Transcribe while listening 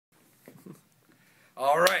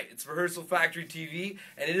Alright, it's Rehearsal Factory TV,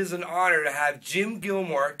 and it is an honor to have Jim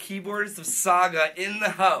Gilmour, keyboardist of Saga, in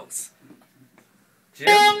the house. Jim?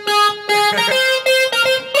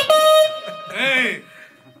 Hey!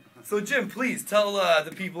 So Jim, please tell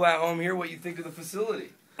the people at home here what you think of the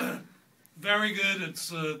facility. Very good. It's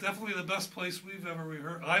definitely the best place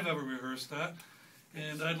I've ever rehearsed at.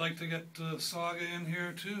 And I'd like to get Saga in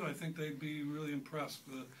here too. I think they'd be really impressed.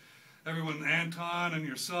 Everyone, Anton and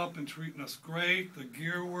yourself, been treating us great. The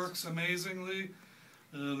gear works amazingly.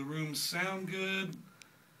 The rooms sound good.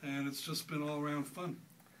 And it's just been all around fun.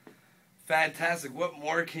 Fantastic. What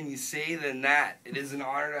more can you say than that? It is an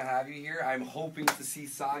honor to have you here. I'm hoping to see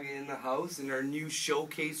Saga in the house in our new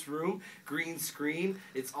showcase room, green screen.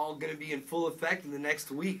 It's all going to be in full effect in the next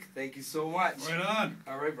week. Thank you so much. Right on.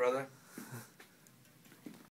 All right, brother.